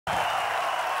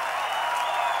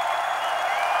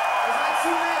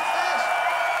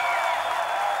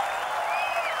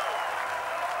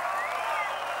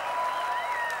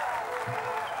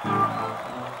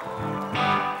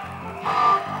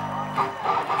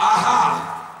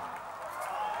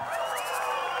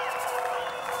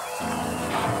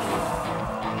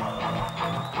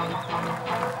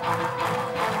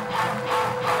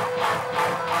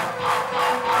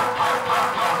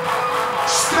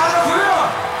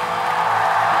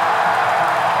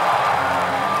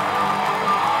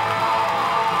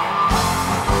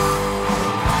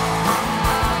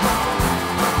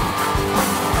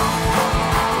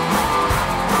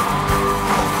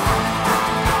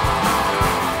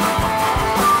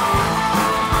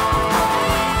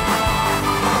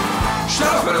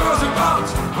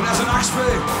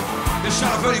Wachsbild. Ich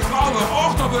stelle für die Frau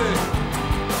auch noch will.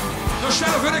 Ich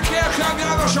stelle für die Kirche mir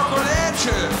einfach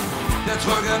Schokolädchen. Der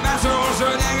drücke Messer und so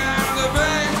Dinge an der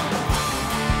Weg.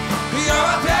 Ja,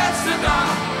 was hättest du dann?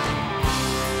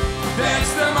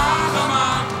 Hättest du machen,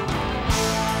 Mann?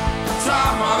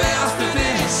 Sag mal, wärst du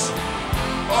dich?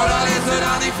 Oder lässt du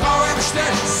dann die Frau im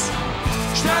Stich?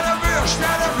 Stell dafür,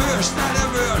 stell dafür, stell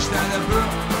dafür, stell dafür.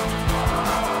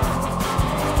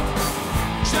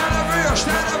 Stell dafür,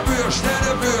 stell dafür, stell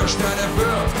dafür, stell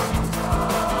dafür.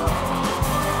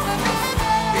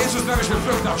 Jesus nämlich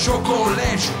gepflückt nach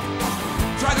Schokolädchen.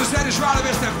 2000 Schwale,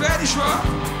 bis der fertig war.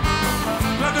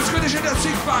 Dann ist richtig in der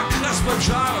Ziegbank, krass beim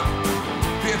Schlafen.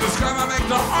 Viertes können wir weg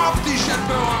noch auf die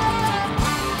Schädbüro.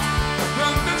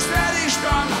 Fünftens fertig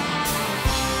dann.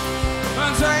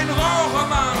 Und sein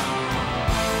Rauchermann.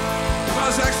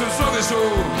 Was sagst du sowieso?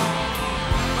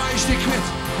 Mach ich die quitt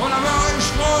und dann war ich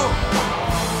Stroh.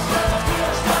 Stell dafür,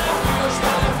 stell dafür,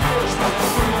 stell dafür, stell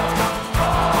dafür.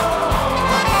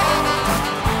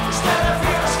 Stell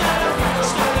dafür, stell dafür,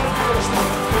 stell dafür, stell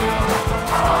dafür.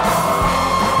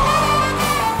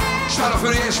 Stell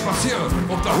dafür, die ich spaziere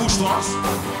auf der Husstraße.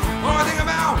 Und ich denke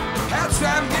mir, Herz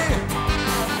der MG.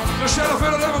 Stell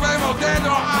dafür, dass immer jemand den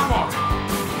da Amok.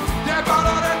 Der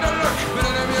ballert in der Lücke, wenn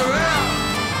er mir wäre.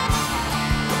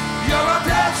 Ja, was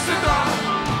hättest du dann?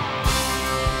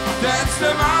 Hättest du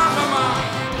machen, Mann?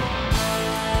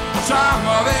 Sag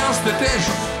mal, wärst du dich?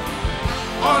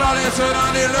 Oder lässt du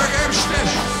dann die Lücke im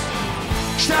Stich?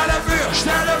 Stell dafür,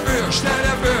 stell dafür, stell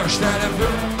dafür, stell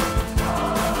dafür.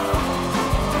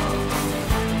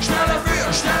 Stell dafür,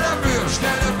 stell dafür,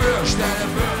 stell dafür, stell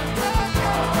dafür.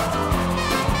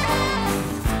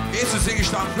 Eerst zing ich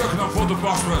dann Glück noch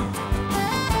Fotoboxen.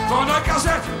 Von der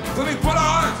Kassette, für mich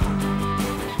Polaroid.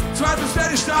 Zweitens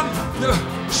werde ich dann eine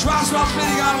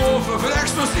Schwarzwaldklinik anrufen für den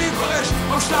Explosivbericht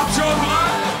auf Station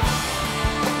 3.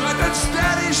 Drittens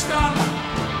werde ich dann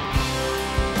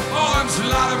ins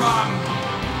Ladewagen.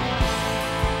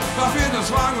 Da fehlt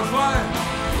das Wagen frei.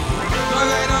 Da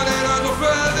geht er so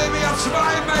viel wie mir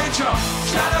zwei Mädchen.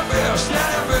 Stell dafür, stell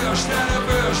dafür, stell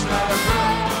dafür, stell dafür.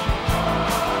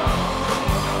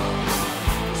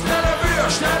 Stell dafür,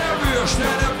 stell dafür,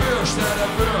 stell dafür, stell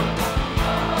dafür.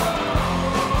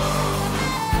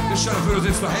 Ich stelle dafür, du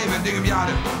sitzt daheim in Ding im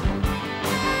Jahre.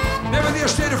 Neben dir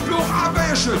steht ein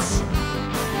Flugabwehrschütz.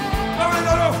 Da in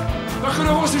der Luft, da können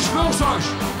wir russisch Flugzeug.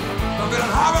 Dann wird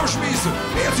ein Hammer schmissen,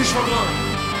 wird sich verdrückt.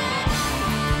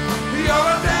 Ja,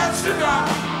 was hättest du da?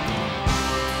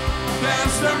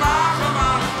 Hättest du machen,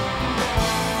 Mann?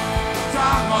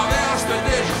 Sag mal, wärst du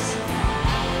dich?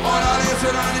 Oder lässt du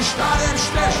deine Stadt im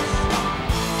Stich?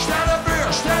 Stell dafür,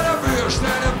 stell dafür,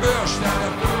 stell dafür, stell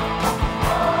dafür.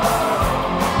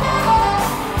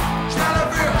 Stell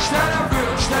dafür, stell dafür,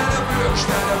 stell dafür,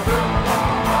 stell dafür.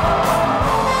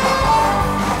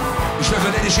 Ich werde,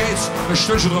 wenn ich jetzt ein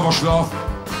Stündchen drüber schlafe,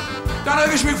 dann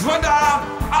habe ich mich von der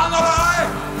anderen Reihe.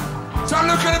 Zum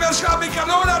Glück können wir es gerade mit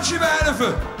Kanonen anschieben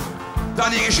helfen.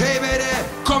 Dann die Geschäfte,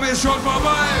 komm jetzt schon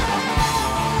vorbei.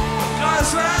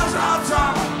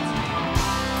 Kreisversatzert,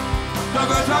 da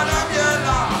wird man am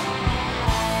Jella.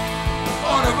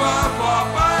 Ohne Wort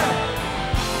vorbei.